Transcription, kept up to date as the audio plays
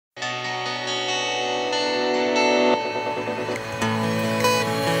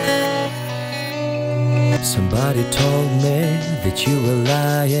Somebody told me that you were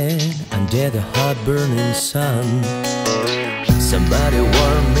lying under the hot-burning sun. Somebody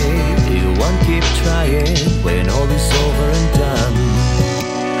warned me you won't keep trying when all is over and done.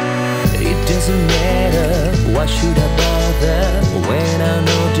 It doesn't matter, why should I bother when I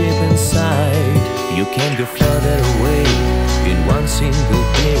know deep inside you can't go further away in one single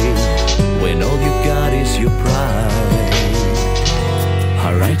day, when all you got is your pride.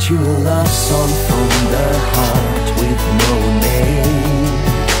 I write you a love song from the heart with no name,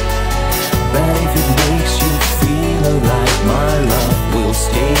 but if it makes you feel alright, my love will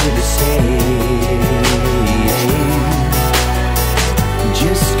stay the same.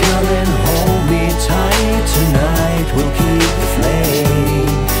 Just come and hold me tight tonight, we'll keep the flame.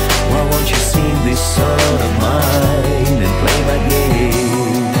 Why won't you sing this song of mine and play my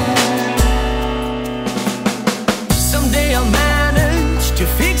game? Someday I'll manage to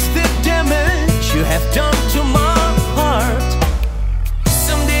fix the damage you have done to my heart.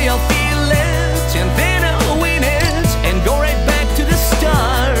 Someday I'll feel it and then I'll win it and go right back to the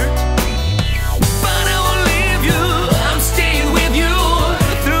start. But I won't leave you, I'm staying with you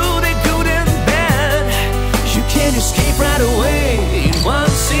through the good and bad. You can't escape right away in one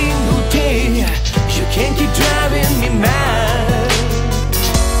single day. You can't keep driving me mad.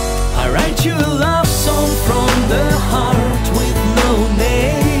 I write you a love song from the heart with no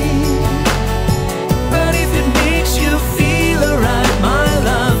name, but if it makes you feel alright, my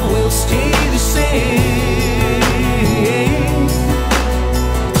love will stay the same.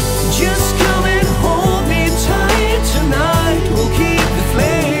 Just come and hold me tight tonight, we'll keep the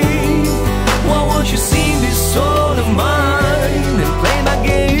flame. Why won't you sing this song of mine and play my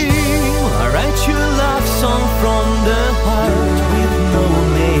game? I write you a love song from the heart with no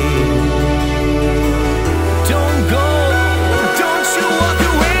name. Don't go, don't you walk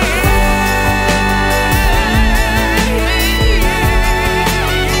away.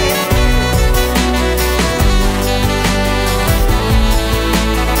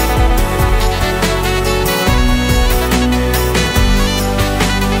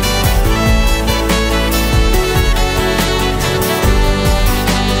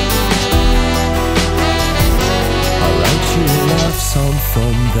 I write you a love song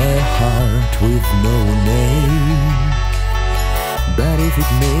from the heart with no name, but if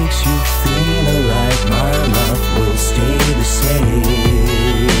it makes you feel alright, my love will stay the same.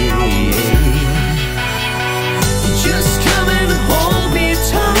 Just come and hold